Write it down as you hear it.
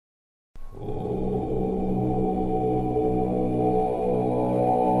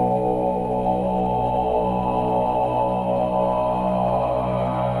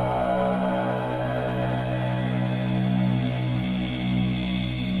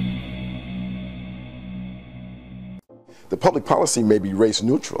the public policy may be race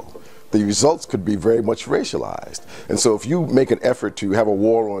neutral. The results could be very much racialized. And so if you make an effort to have a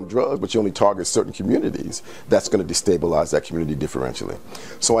war on drugs, but you only target certain communities, that's going to destabilize that community differentially.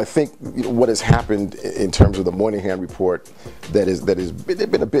 So I think what has happened in terms of the Moynihan Report that has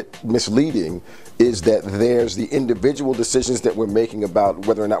been a bit misleading is that there's the individual decisions that we're making about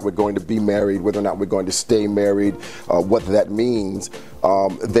whether or not we're going to be married, whether or not we're going to stay married, what that means.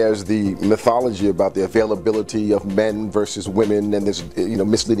 There's the mythology about the availability of men versus women, and there's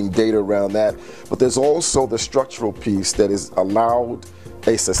misleading data around that. But there's also the structural piece that has allowed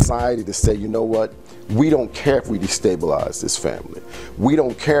a society to say, you know what, we don't care if we destabilize this family. We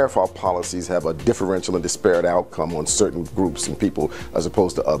don't care if our policies have a differential and disparate outcome on certain groups and people as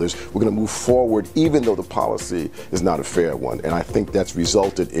opposed to others. We're going to move forward even though the policy is not a fair one. And I think that's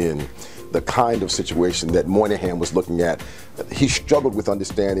resulted in the kind of situation that Moynihan was looking at. He struggled with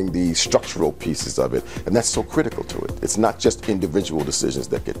understanding the structural pieces of it, and that's so critical to it. It's not just individual decisions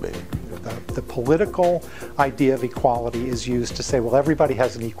that get made. The political idea of equality is used to say, well, everybody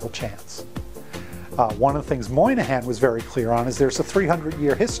has an equal chance. One of the things Moynihan was very clear on is there's a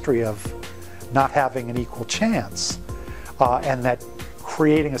 300-year history of not having an equal chance, and that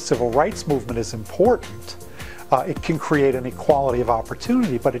creating a civil rights movement is important. It can create an equality of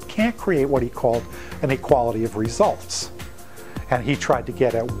opportunity, but it can't create what he called an equality of results. And he tried to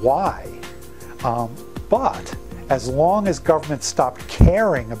get at why. But as long as government stopped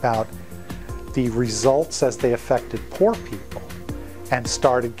caring about the results as they affected poor people and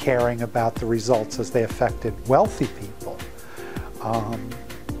started caring about the results as they affected wealthy people,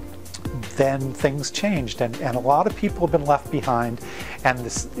 then things changed, and a lot of people have been left behind, and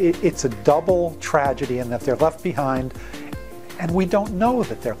it's a double tragedy in that they're left behind, and we don't know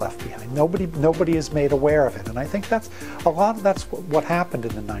that they're left behind. Nobody is made aware of it, and I think that's what happened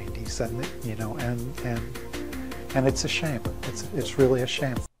in the 90s, and it's a shame. It's really a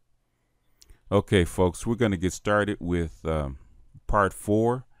shame. Okay, folks, we're going to get started with part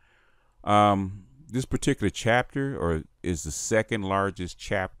 4. This particular chapter is the second largest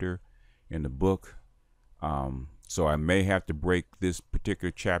chapter in the book, so I may have to break this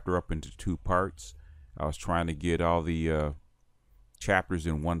particular chapter up into 2 parts. I was trying to get all the chapters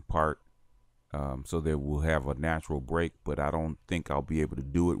in one part so that we'll have a natural break, but I don't think I'll be able to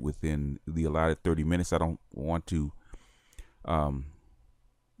do it within the allotted 30 minutes. I don't want to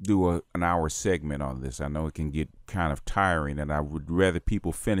do an hour segment on this. I know it can get kind of tiring, and I would rather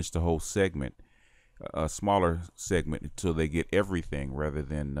people finish the whole segment, a smaller segment, until they get everything, rather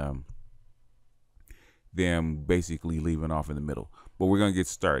than them basically leaving off in the middle. But we're going to get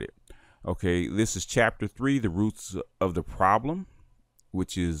started. Okay, this is chapter 3, the roots of the problem,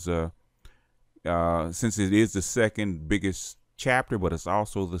 which is since it is the second biggest chapter, but it's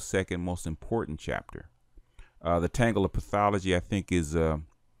also the second most important chapter. The tangle of pathology, I think, is a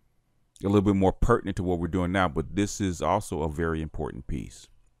little bit more pertinent to what we're doing now, but this is also a very important piece.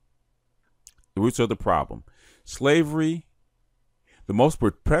 The roots of the problem. Slavery. The most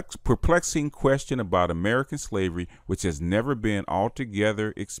perplexing question about American slavery, which has never been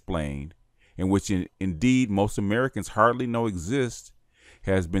altogether explained, and which indeed most Americans hardly know exists,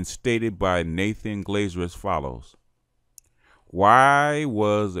 has been stated by Nathan Glazer as follows. Why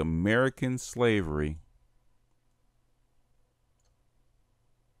was American slavery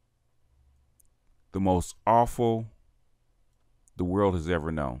the most awful the world has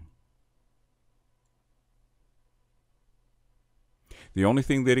ever known? The only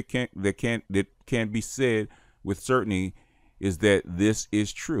thing that can be said with certainty is that this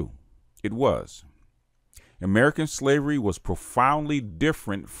is true. It was. American slavery was profoundly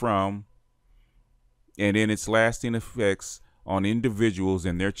different from, and in its lasting effects on individuals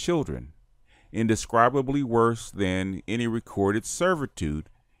and their children, indescribably worse than any recorded servitude,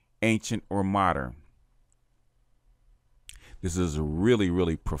 ancient or modern. This is a really,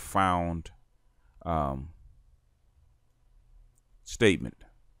 really profound statement,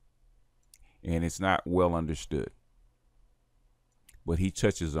 and it's not well understood, but he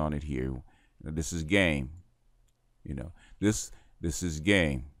touches on it here. This is game, this is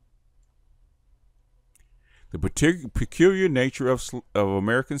game. The peculiar nature of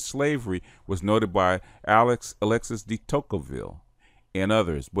American slavery was noted by Alexis de Tocqueville and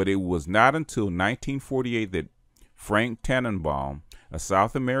others, but it was not until 1948 that Frank Tannenbaum, a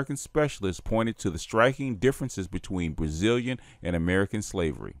South American specialist, pointed to the striking differences between Brazilian and American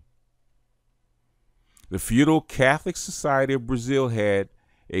slavery. The feudal Catholic society of Brazil had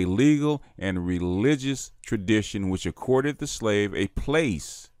a legal and religious tradition which accorded the slave a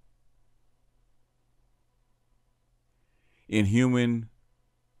place in human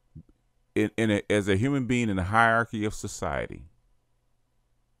as a human being in the hierarchy of society.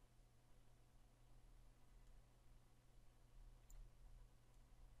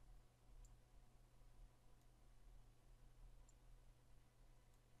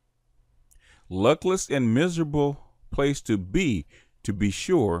 Luckless and miserable place to be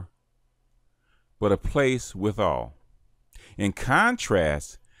sure, but a place withal. In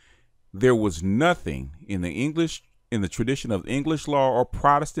contrast, there was nothing in the tradition of English law or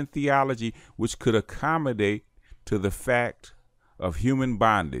Protestant theology which could accommodate to the fact of human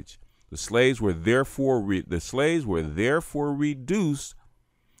bondage. The slaves were therefore reduced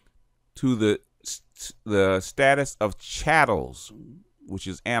to the status of chattels, which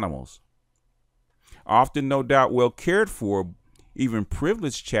is animals. Often, no doubt, well cared for, even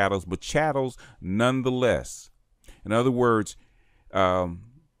privileged chattels, but chattels nonetheless. In other words,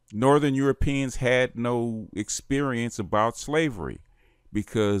 Northern Europeans had no experience about slavery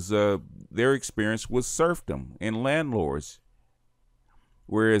because their experience was serfdom and landlords,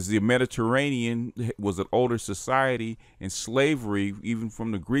 whereas the Mediterranean was an older society, and slavery, even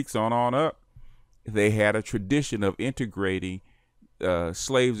from the Greeks on up, they had a tradition of integrating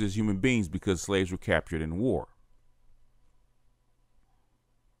slaves as human beings because slaves were captured in war.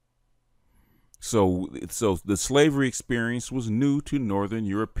 So the slavery experience was new to Northern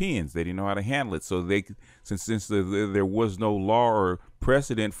Europeans. They didn't know how to handle it. So since there was no law or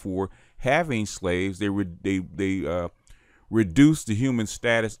precedent for having slaves, they reduced the human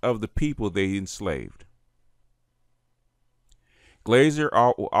status of the people they enslaved. Glaser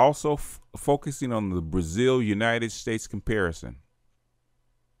also focusing on the Brazil-United States comparison.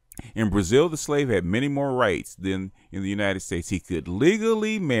 In Brazil, the slave had many more rights than in the United States. He could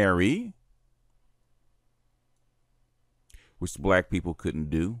legally marry, which black people couldn't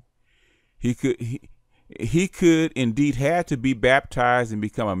do. He could indeed had to be baptized and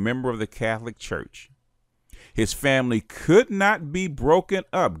become a member of the Catholic Church. His family could not be broken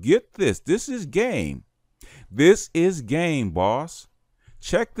up. Get this. This is game. This is game, boss.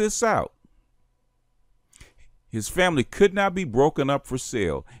 Check this out. His family could not be broken up for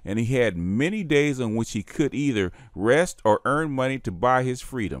sale, and he had many days on which he could either rest or earn money to buy his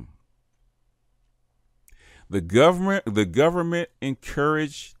freedom. The government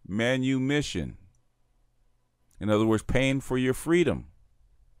encouraged manumission. In other words, paying for your freedom.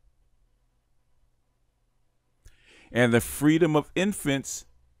 And the freedom of infants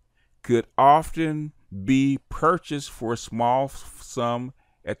could often be purchased for a small sum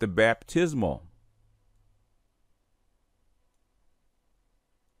at the baptismal.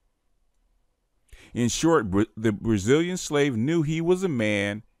 In short, the Brazilian slave knew he was a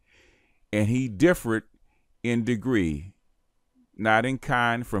man, and he differed in degree, not in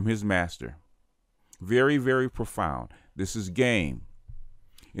kind, from his master. Very, very profound. This is game.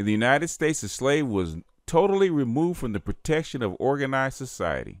 In the United States, the slave was totally removed from the protection of organized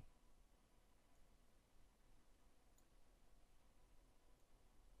society.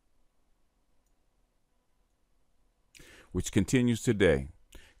 Which continues today.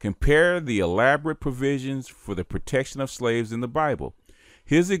 Compare the elaborate provisions for the protection of slaves in the Bible.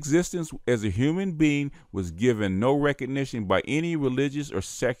 His existence as a human being was given no recognition by any religious or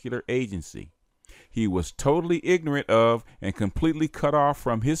secular agency. He was totally ignorant of and completely cut off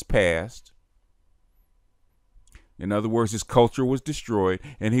from his past. In other words, his culture was destroyed,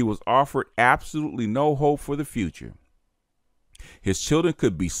 and he was offered absolutely no hope for the future. His children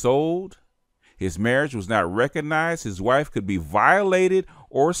could be sold. His marriage was not recognized. His wife could be violated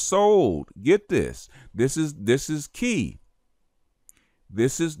or sold. Get this. This is key.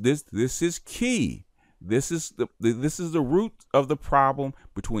 This is key. This is the root of the problem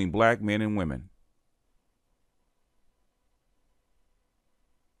between black men and women.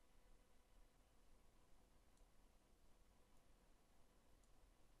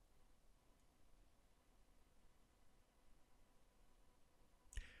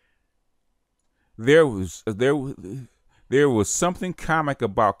 There was something comic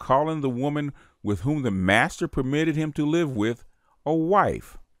about calling the woman with whom the master permitted him to live with a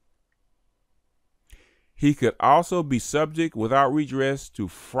wife. He could also be subject without redress to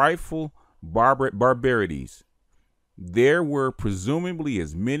frightful barbarities. There were presumably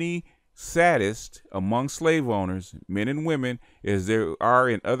as many sadists among slave owners, men and women, as there are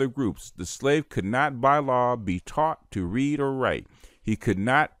in other groups. The slave could not by law be taught to read or write. He could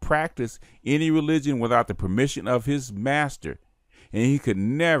not practice any religion without the permission of his master, and he could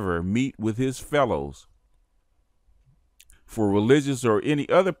never meet with his fellows for religious or any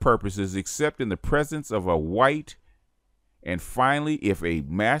other purposes except in the presence of a white. And finally, if a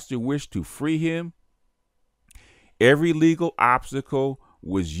master wished to free him, every legal obstacle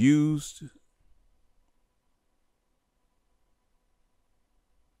was used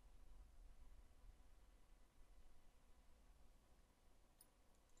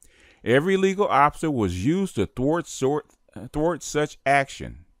every legal obstacle was used to thwart such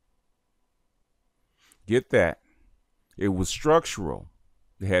action. Get that. It was structural.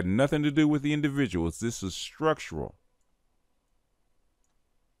 It had nothing to do with the individuals. This is structural.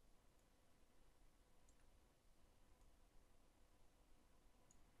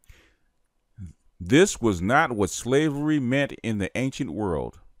 This was not what slavery meant in the ancient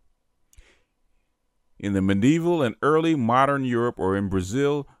world. In the medieval and early modern Europe, or in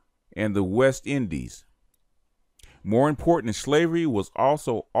Brazil and the West Indies. More important, slavery was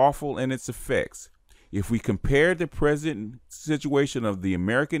also awful in its effects. If we compare the present situation of the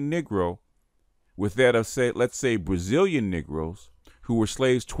American Negro with that of, let's say, Brazilian Negroes, who were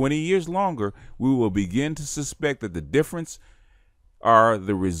slaves 20 years longer, we will begin to suspect that the difference are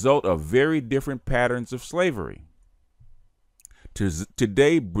the result of very different patterns of slavery.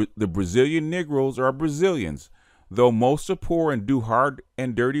 Today, the Brazilian Negroes are Brazilians, though most are poor and do hard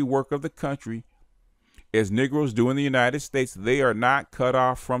and dirty work of the country, as Negroes do in the United States. They are not cut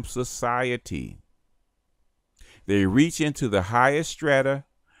off from society. They reach into the highest strata,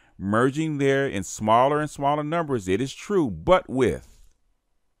 merging there in smaller and smaller numbers, it is true, but with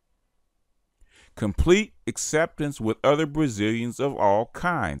complete acceptance with other Brazilians of all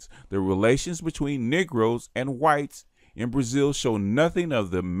kinds. The relations between Negroes and whites in Brazil show nothing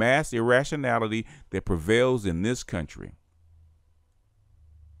of the mass irrationality that prevails in this country.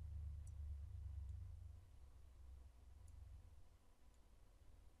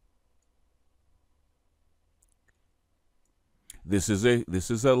 This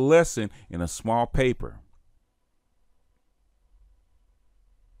is a lesson in a small paper.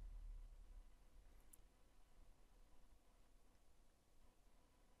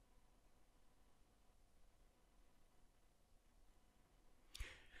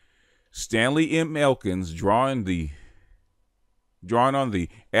 Stanley M. Elkins, drawing on the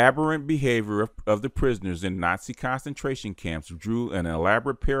aberrant behavior of the prisoners in Nazi concentration camps, drew an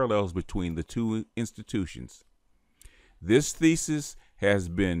elaborate parallels between the two institutions. This thesis has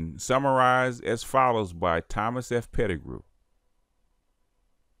been summarized as follows by Thomas F. Pettigrew.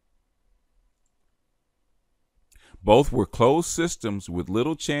 Both were closed systems with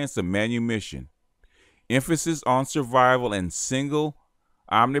little chance of manumission, emphasis on survival, and single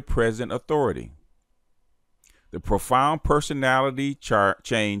omnipresent authority. The profound personality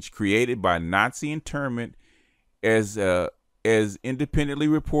change created by Nazi internment, as independently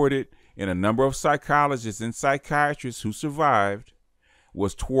reported in a number of psychologists and psychiatrists who survived,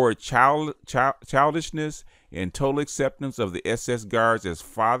 was toward childishness and total acceptance of the SS guards as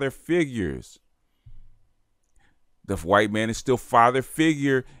father figures. The white man is still father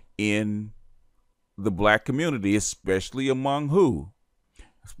figure in the black community, especially among who?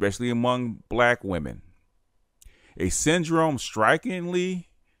 Especially among black women. A syndrome strikingly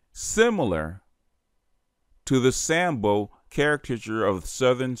similar to the Sambo caricature of the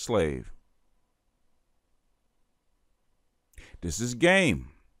Southern slave. This is game.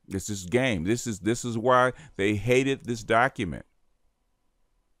 This is game. This is why they hated this document.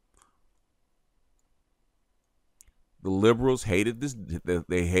 The liberals hated this.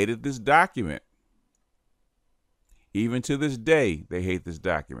 They hated this document. Even to this day, they hate this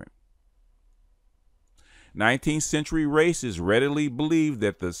document. 19th century racists readily believed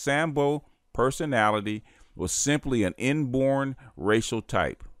that the Sambo personality was simply an inborn racial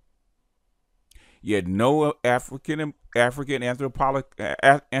type. Yet no African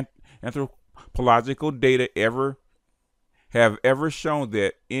anthropological data have ever shown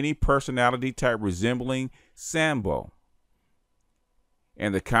that any personality type resembling Sambo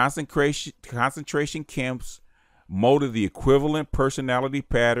and the concentration camps molded the equivalent personality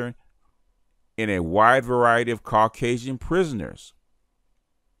pattern in a wide variety of Caucasian prisoners.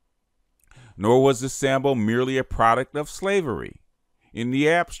 Nor was the Sambo merely a product of slavery in the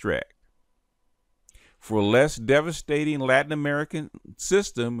abstract. For a less devastating Latin American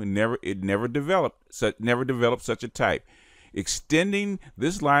system, it never developed such a type. Extending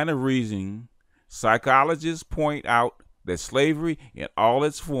this line of reasoning, psychologists point out that slavery in all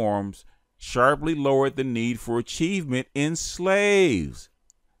its forms sharply lowered the need for achievement in slaves.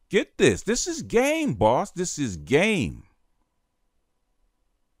 Get this. This is game, boss. This is game.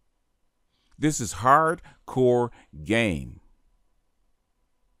 This is hardcore game.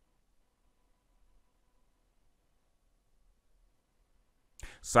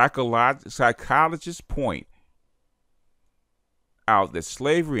 Psychologists point out that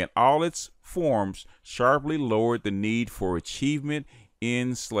slavery in all its forms sharply lowered the need for achievement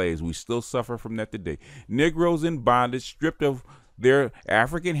enslaved. We still suffer from that today. Negroes in bondage, stripped of their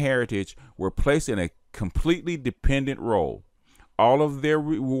African heritage, were placed in a completely dependent role. All their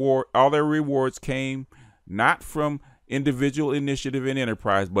rewards came not from individual initiative and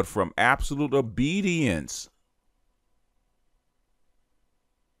enterprise, but from absolute obedience.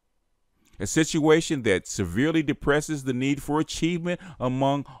 A situation that severely depresses the need for achievement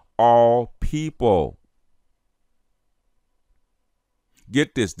among all people.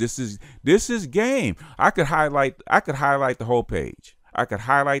 Get this. This is game. I could highlight the whole page. I could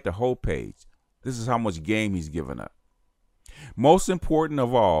highlight the whole page. This is how much game he's given up. Most important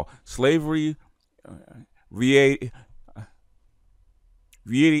of all, slavery okay.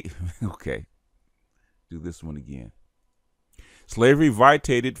 Do this one again. Slavery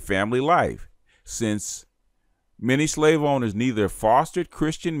vitiated family life, since many slave owners neither fostered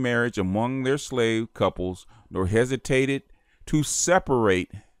Christian marriage among their slave couples nor hesitated to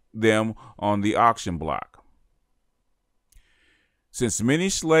separate them on the auction block. Since many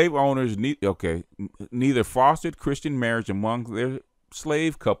slave owners neither fostered Christian marriage among their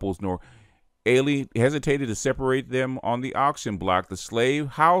slave couples nor hesitated to separate them on the auction block, the slave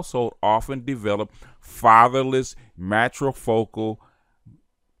household often developed fatherless, matrifocal,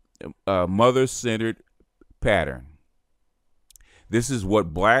 mother-centered pattern. This is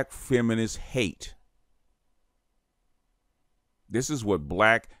what black feminists hate. This is what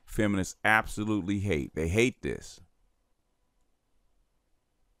black feminists absolutely hate. They hate this.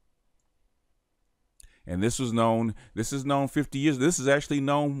 And this is known 50 years. This is actually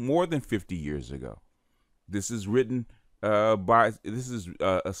known more than 50 years ago. This is written a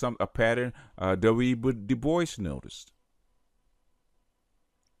pattern W. Du Bois noticed.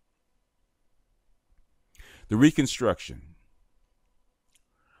 The Reconstruction.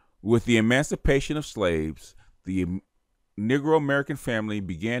 With the emancipation of slaves, the Negro American family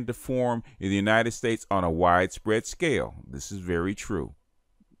began to form in the United States on a widespread scale. This is very true.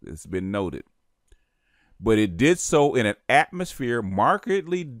 It's been noted. But it did so in an atmosphere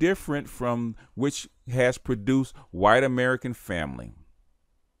markedly different from which has produced white American family.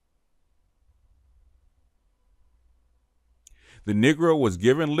 The Negro was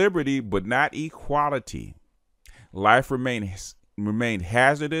given liberty, but not equality. Life remained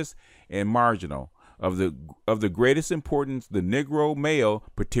hazardous and marginal. Of the greatest importance, the Negro male,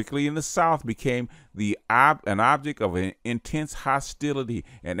 particularly in the South, became an object of an intense hostility,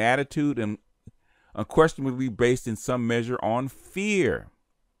 an attitude, and unquestionably based in some measure on fear.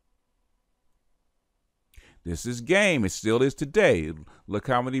 This is game. It still is today. Look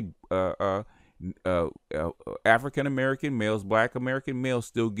how many African American males, black American males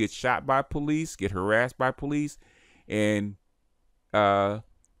still get shot by police, get harassed by police, and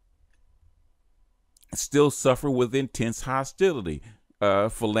still suffer with intense hostility.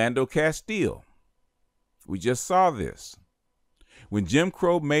 Philando Castile. We just saw this. When Jim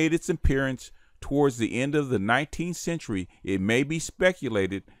Crow made its appearance towards the end of the 19th century, it may be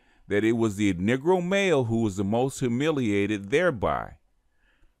speculated that it was the Negro male who was the most humiliated thereby.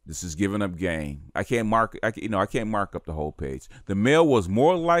 This is giving up game. I can't mark up the whole page. The male was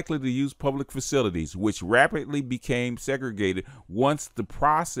more likely to use public facilities, which rapidly became segregated once the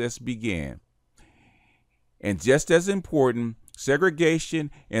process began. And just as important,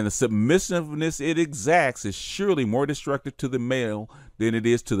 segregation and the submissiveness it exacts is surely more destructive to the male than it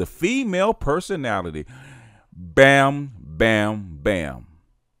is to the female personality. Bam, bam, bam.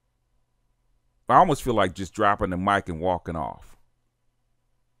 I almost feel like just dropping the mic and walking off.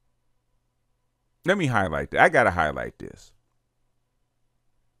 Let me highlight that. I got to highlight this.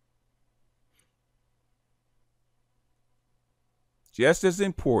 Just as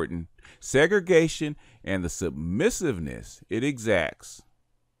important, segregation and the submissiveness it exacts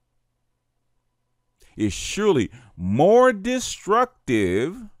is surely more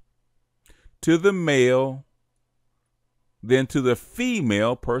destructive to the male than to the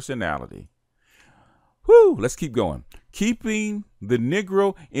female personality. Whew, let's keep going. Keeping the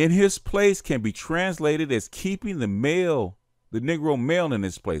Negro in his place can be translated as keeping the Negro male in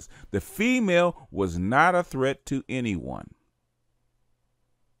his place. The female was not a threat to anyone.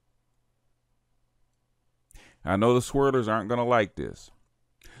 I know the swirlers aren't going to like this.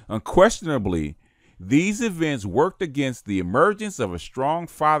 Unquestionably, these events worked against the emergence of a strong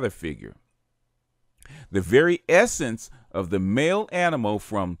father figure. The very essence of the male animal,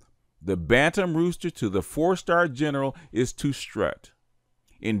 from the bantam rooster to the four-star general, is to strut.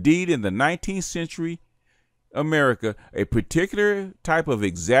 Indeed, in the 19th century America, a particular type of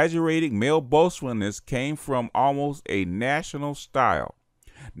exaggerated male boastfulness came from almost a national style.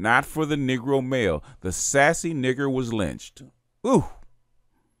 Not for the Negro male. The sassy nigger was lynched. Ooh,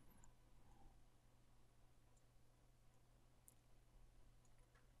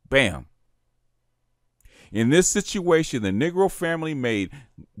 Bam. In this situation, the Negro family made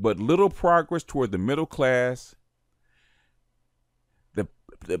but little progress toward the middle class.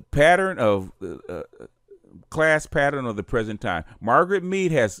 The pattern of class pattern of the present time. Margaret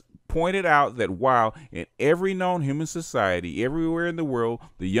Mead has pointed out that while in every known human society, everywhere in the world,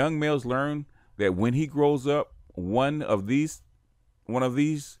 the young males learn that when he grows up, one of the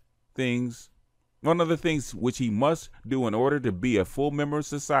things which he must do in order to be a full member of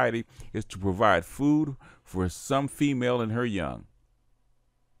society is to provide food for some female and her young.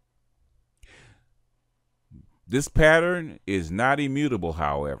 This pattern is not immutable,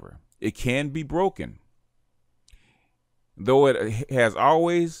 however. It can be broken, though it has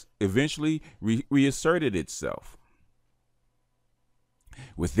always eventually reasserted itself.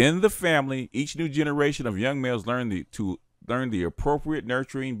 Within the family, each new generation of young males learn the appropriate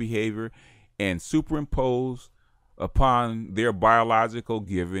nurturing behavior and superimpose upon their biological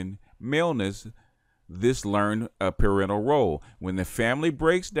given maleness this learned parental role. When the family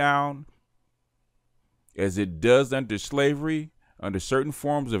breaks down, as it does under slavery, under certain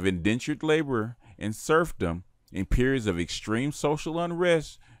forms of indentured labor and serfdom, in periods of extreme social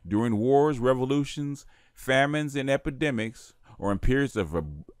unrest, during wars, revolutions, famines, and epidemics, or in periods of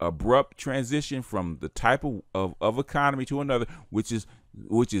abrupt transition from the type of economy to another, which is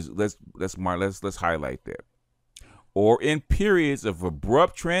let's highlight that, or in periods of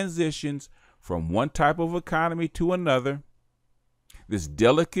abrupt transitions from one type of economy to another, this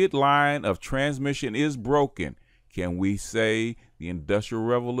delicate line of transmission is broken. Can we say the Industrial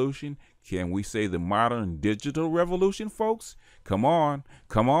Revolution? Can we say the modern digital revolution, folks? Come on,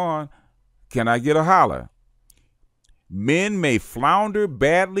 come on. Can I get a holler? Men may flounder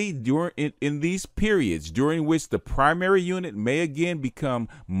badly in these periods during which the primary unit may again become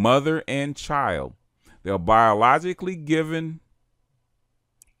mother and child. They are biologically given,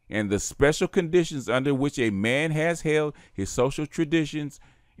 and the special conditions under which a man has held his social traditions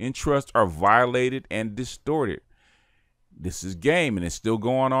in trust are violated and distorted. This is game, and it's still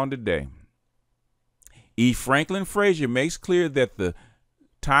going on today. E. Franklin Frazier makes clear that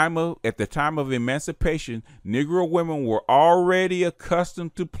at the time of emancipation, Negro women were already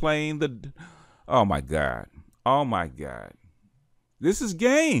accustomed to playing the. Oh my God! Oh my God! This is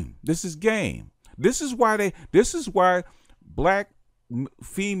game. This is game. This is why black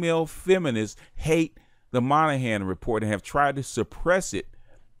female feminists hate the Moynihan Report and have tried to suppress it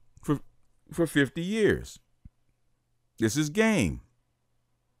for 50 years. This is game.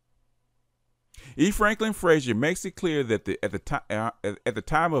 E. Franklin Frazier makes it clear that at the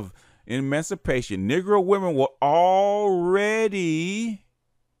time of emancipation, Negro women were already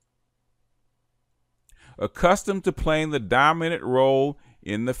accustomed to playing the dominant role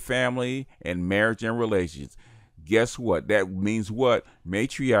in the family and marriage and relations. Guess what? That means what?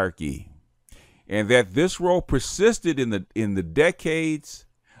 Matriarchy. And that this role persisted in the decades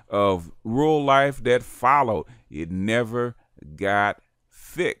of rural life that followed. It never got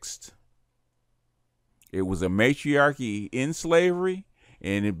fixed. It was a matriarchy in slavery,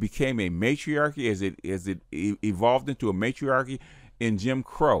 and it became a matriarchy as it evolved into a matriarchy in Jim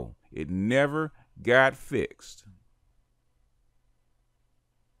Crow. It never got fixed.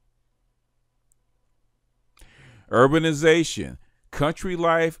 Urbanization, country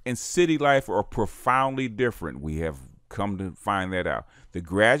life, and city life are profoundly different. We have come to find that out. The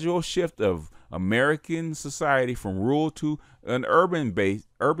gradual shift of American society from rural to an urban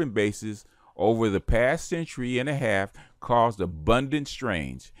basis over the past century and a half caused abundant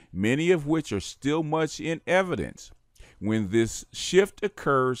strains, many of which are still much in evidence. When this shift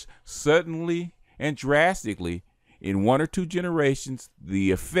occurs suddenly and drastically in one or two generations,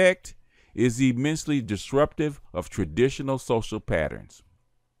 the effect is immensely disruptive of traditional social patterns.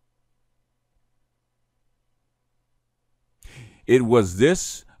 It was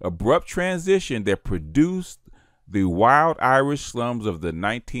this abrupt transition that produced the wild Irish slums of the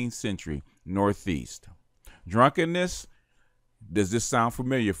 19th century Northeast. Drunkenness, does this sound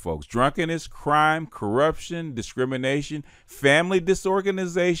familiar, folks? Drunkenness, crime, corruption, discrimination, family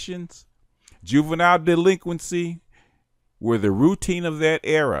disorganizations, juvenile delinquency were the routine of that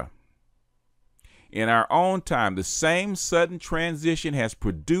era. In our own time, the same sudden transition has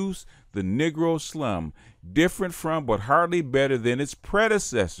produced the Negro slum, different from but hardly better than its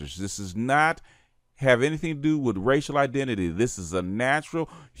predecessors. This does not have anything to do with racial identity. This is a natural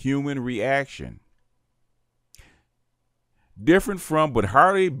human reaction. Different from but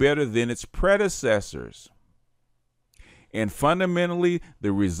hardly better than its predecessors. And fundamentally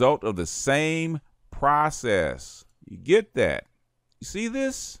the result of the same process. You get that? You see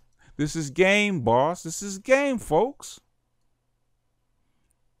this? This is game, boss. This is game, folks.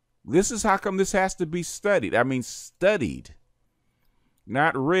 This is how come this has to be studied. I mean, studied.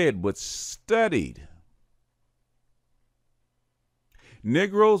 Not read, but studied.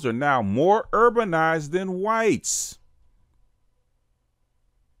 Negroes are now more urbanized than whites.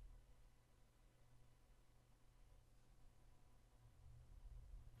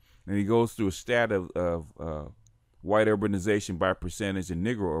 And he goes through a stat of white urbanization by percentage and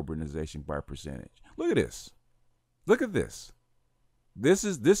Negro urbanization by percentage. Look at this. Look at this. This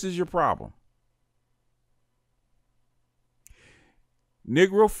is your problem.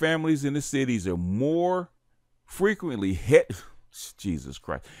 Negro families in the cities are more frequently Jesus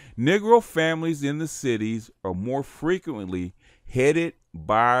Christ. Negro families in the cities are more frequently headed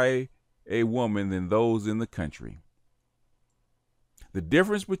by a woman than those in the country. The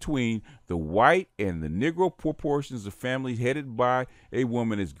difference between the white and the Negro proportions of families headed by a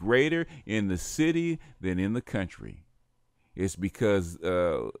woman is greater in the city than in the country. It's because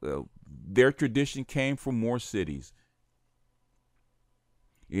their tradition came from more cities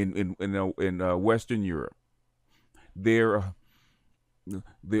in Western Europe. The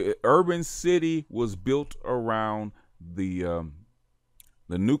urban city was built around the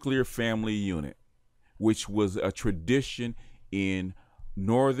nuclear family unit, which was a tradition in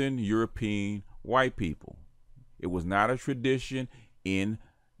Northern European white people. It was not a tradition in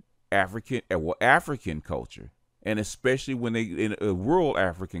African culture, and especially when in a rural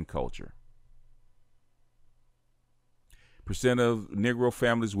African culture. Percent of Negro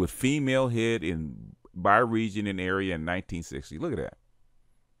families with female head by region and area in 1960. Look at that.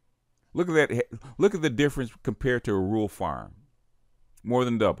 Look at that. Look at the difference compared to a rural farm. More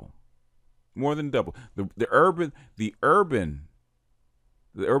than double. More than double. The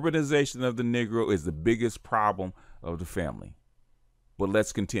urbanization of the Negro is the biggest problem of the family. But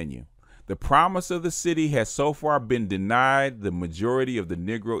let's continue. The promise of the city has so far been denied the majority of the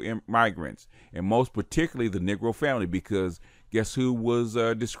Negro migrants, and most particularly the Negro family, because guess who was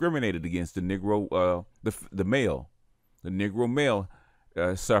discriminated against? The Negro, the male. The Negro male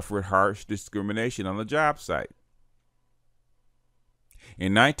suffered harsh discrimination on the job site.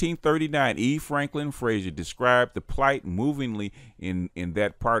 In 1939, E. Franklin Frazier described the plight movingly in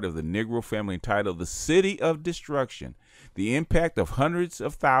that part of the Negro family entitled The City of Destruction. The impact of hundreds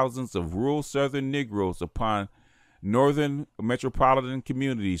of thousands of rural Southern Negroes upon northern metropolitan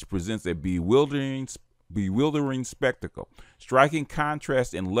communities presents a bewildering spectacle. Striking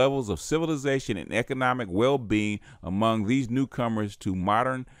contrast in levels of civilization and economic well-being among these newcomers to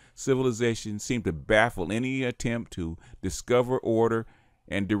modern civilization seem to baffle any attempt to discover order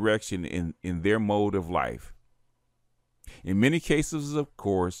and direction in their mode of life. In many cases, of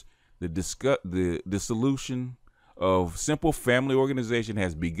course, the dissolution of simple family organization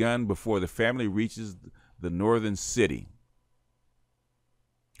has begun before the family reaches the northern city.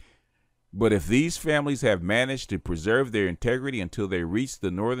 But if these families have managed to preserve their integrity until they reach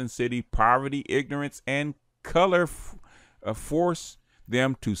the northern city, poverty, ignorance, and color force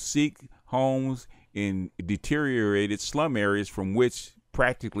them to seek homes in deteriorated slum areas from which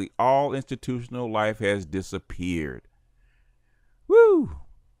practically all institutional life has disappeared. Woo!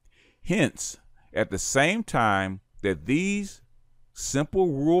 Hence, at the same time that these simple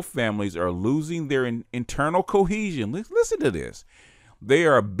rural families are losing their internal cohesion, listen to this, they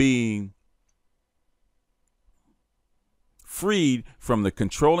are being freed from the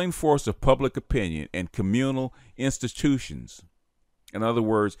controlling force of public opinion and communal institutions. In other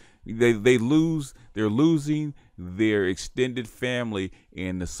words, they're losing their extended family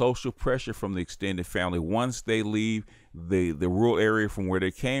and the social pressure from the extended family once they leave the rural area from where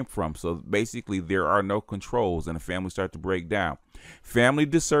they came from. So basically, there are no controls, and the families start to break down. Family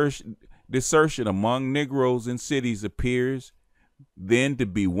desertion among Negroes in cities appears then to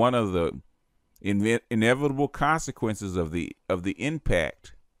be one of the inevitable consequences of the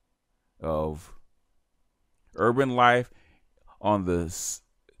impact of urban life on the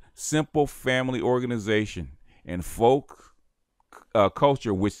simple family organization and folk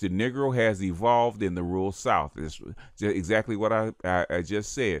culture which the Negro has evolved in the rural South. It's exactly what I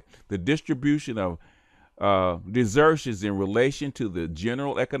just said. The distribution of desertions in relation to the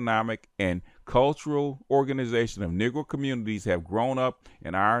general economic and cultural organization of Negro communities have grown up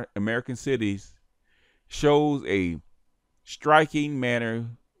in our American cities shows a striking manner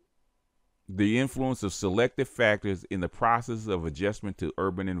the influence of selective factors in the process of adjustment to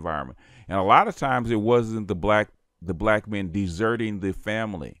urban environment. And a lot of times it wasn't the black men deserting the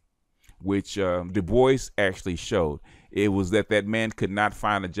family, which Du Bois actually showed. It was that man could not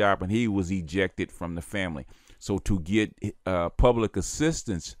find a job and he was ejected from the family. So to get public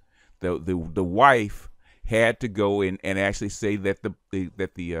assistance, the wife had to go and actually say that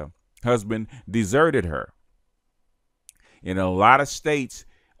the husband deserted her. In a lot of states,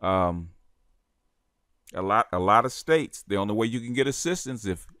 a lot of states, the only way you can get assistance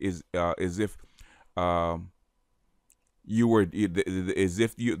is if you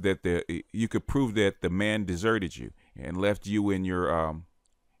could prove that the man deserted you and left you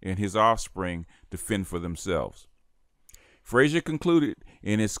and his offspring to fend for themselves. Fraser concluded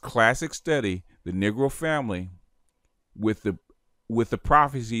in his classic study, The Negro Family, with the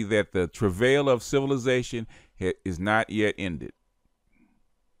prophecy that the travail of civilization is not yet ended.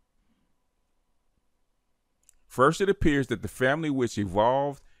 First, it appears that the family which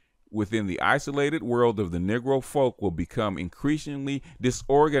evolved within the isolated world of the Negro folk will become increasingly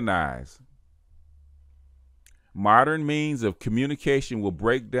disorganized. Modern means of communication will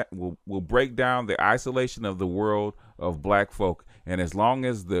break down the isolation of the world of black folk, and as long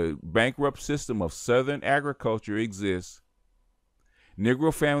as the bankrupt system of Southern agriculture exists,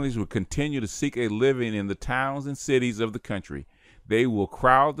 Negro families will continue to seek a living in the towns and cities of the country. They will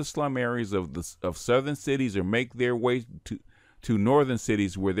crowd the slum areas of southern cities or make their way to northern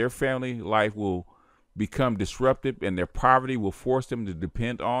cities where their family life will become disrupted and their poverty will force them to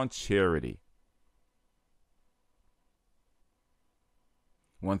depend on charity.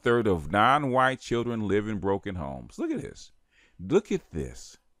 1/3 of non-white children live in broken homes. Look at this. Look at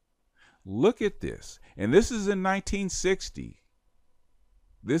this. Look at this. And this is in 1960.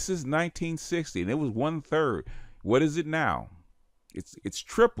 This is 1960, and it was 1/3. What is it now? It's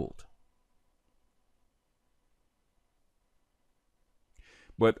tripled.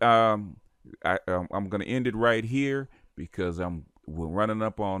 But I'm going to end it right here because we're running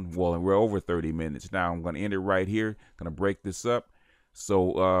up on, well, we're over 30 minutes now. I'm going to end it right here. Going to break this up.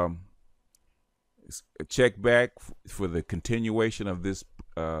 So check back for the continuation of this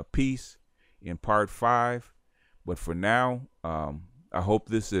piece in part 5. But for now, I hope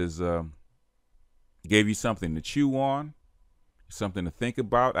this is gave you something to chew on, something to think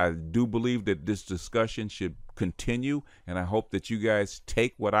about. I do believe that this discussion should continue, and I hope that you guys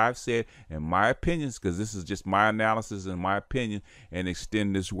take what I've said and my opinions, because this is just my analysis and my opinion, and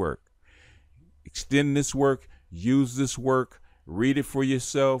extend this work. Extend this work, use this work, read it for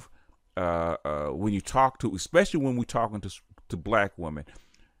yourself. When you talk to, especially when we're talking to black women,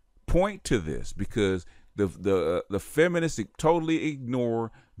 point to this, because the feminists totally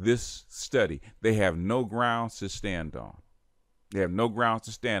ignore this study. They have no grounds to stand on. They have no grounds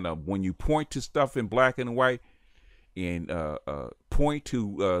to stand on. When you point to stuff in black and white and point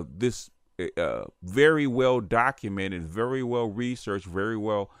to this very well documented, very well researched, very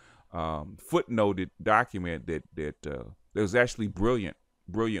well footnoted document that was actually brilliant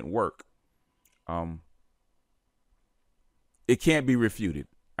work. It can't be refuted.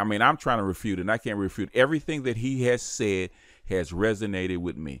 I mean, I'm trying to refute it, and I can't refute everything that he has said. Has resonated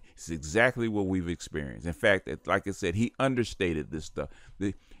with me. It's exactly what we've experienced. In fact, like I said, he understated this stuff.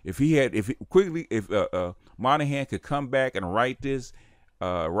 If Moynihan could come back and write this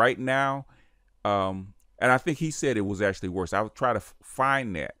right now, and I think he said it was actually worse. I would try to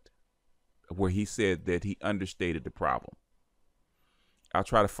find that where he said that he understated the problem. I'll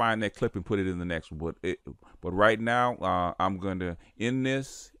try to find that clip and put it in the next one. But right now, I'm going to end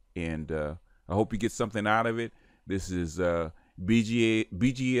this, and I hope you get something out of it. This is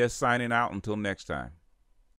BGS signing out until next time.